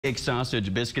Egg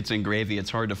sausage, biscuits, and gravy. It's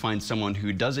hard to find someone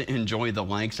who doesn't enjoy the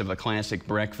likes of a classic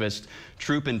breakfast.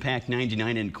 Troop and Pack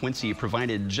 99 in Quincy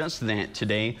provided just that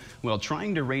today while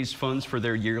trying to raise funds for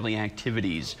their yearly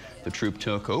activities. The troop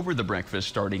took over the breakfast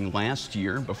starting last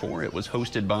year. Before, it was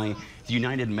hosted by the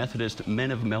United Methodist Men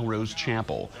of Melrose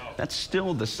Chapel. That's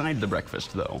still the side of the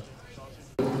breakfast, though.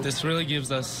 This really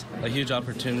gives us a huge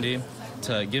opportunity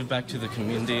to give back to the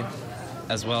community,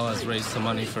 as well as raise some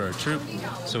money for our troop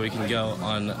so we can go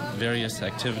on various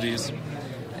activities.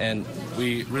 And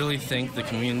we really thank the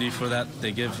community for that.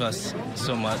 They give us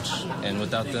so much, and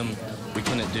without them, we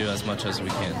couldn't do as much as we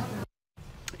can.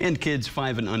 And kids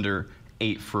 5 and under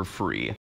ate for free.